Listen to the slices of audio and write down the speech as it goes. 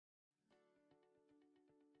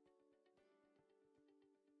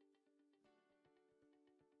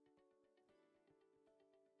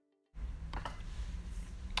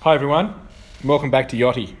Hi everyone, and welcome back to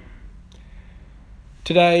YOTI.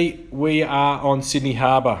 Today we are on Sydney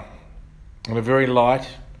Harbour on a very light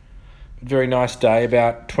but very nice day,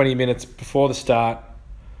 about 20 minutes before the start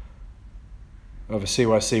of a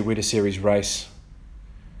CYCA Winter Series race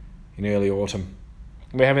in early autumn.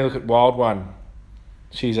 We're having a look at Wild One.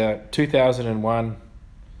 She's a 2001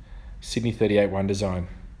 Sydney 38-1 design.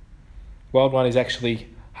 Wild One is actually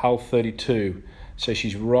hull 32, so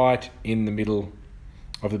she's right in the middle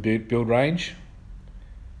of the build range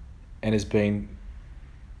and has been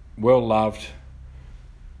well loved,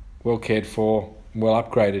 well cared for, well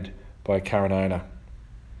upgraded by a current owner.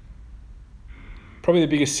 Probably the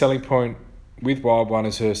biggest selling point with Wild One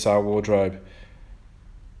is her sail wardrobe.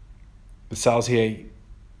 The sails here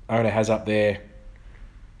owner has up there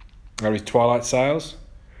are his twilight sails.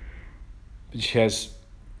 She has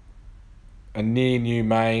a near new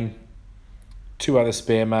main, two other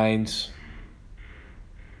spare mains,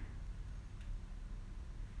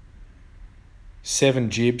 7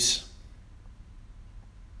 jibs,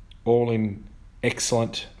 all in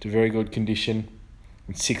excellent to very good condition,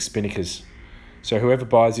 and 6 spinnakers. So whoever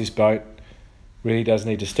buys this boat really does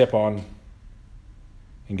need to step on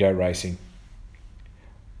and go racing.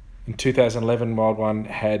 In 2011, Wild One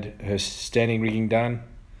had her standing rigging done.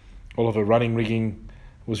 All of her running rigging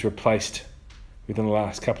was replaced within the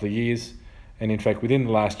last couple of years, and in fact within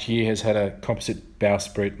the last year has had a composite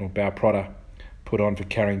bowsprit or bow prodder put on for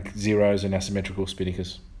carrying zeros and asymmetrical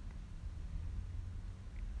spinnakers.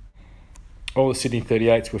 All the Sydney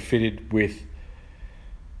 38s were fitted with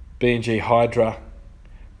B&G Hydra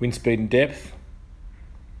wind speed and depth,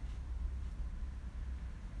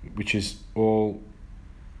 which is all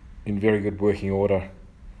in very good working order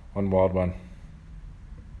on Wild One.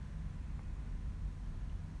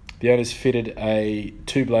 The owners fitted a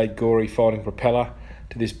 2-blade Gory folding propeller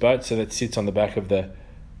to this boat, so that sits on the back of the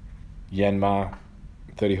Yanmar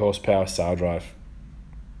 30 horsepower sail drive.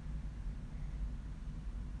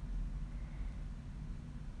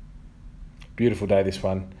 Beautiful day this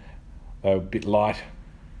one, though a bit light,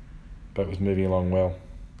 but was moving along well.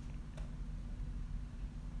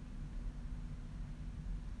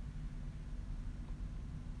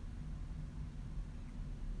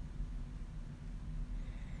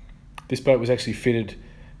 This boat was actually fitted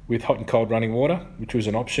with hot and cold running water, which was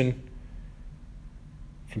an option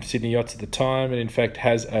from Sydney Yachts at the time, and in fact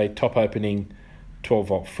has a top opening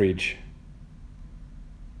 12-volt fridge.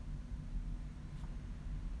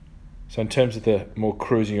 So in terms of the more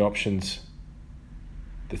cruising options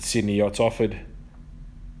that Sydney Yachts offered,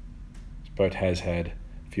 this boat has had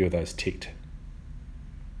a few of those ticked.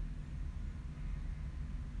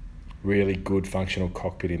 Really good functional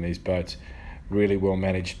cockpit in these boats, really well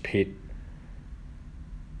managed pit.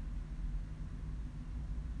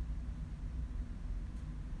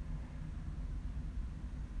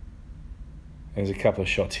 There's a couple of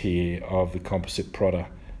shots here of the composite prodder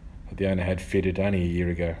that the owner had fitted only a year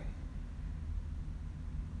ago.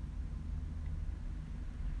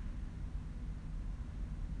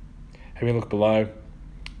 Having a look below,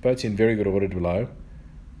 boat's in very good order below.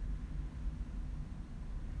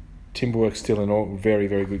 Timberwork's still in all very,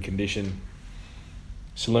 very good condition.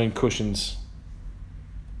 Saloon cushions,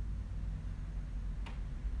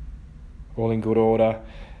 all in good order.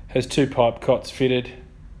 Has 2 pipe cots fitted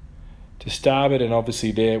to starboard, and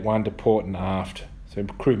obviously there one to port and aft. So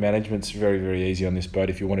crew management's very, very easy on this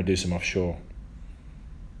boat if you want to do some offshore.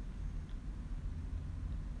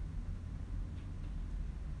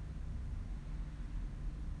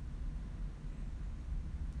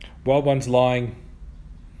 Wild One's lying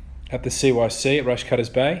at the CYCA at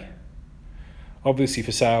Rushcutters Bay, obviously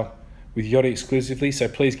for sale with YOTI exclusively, so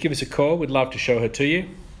please give us a call. We'd love to show her to you.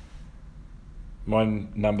 My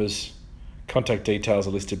numbers, contact details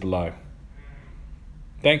are listed below.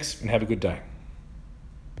 Thanks and have a good day.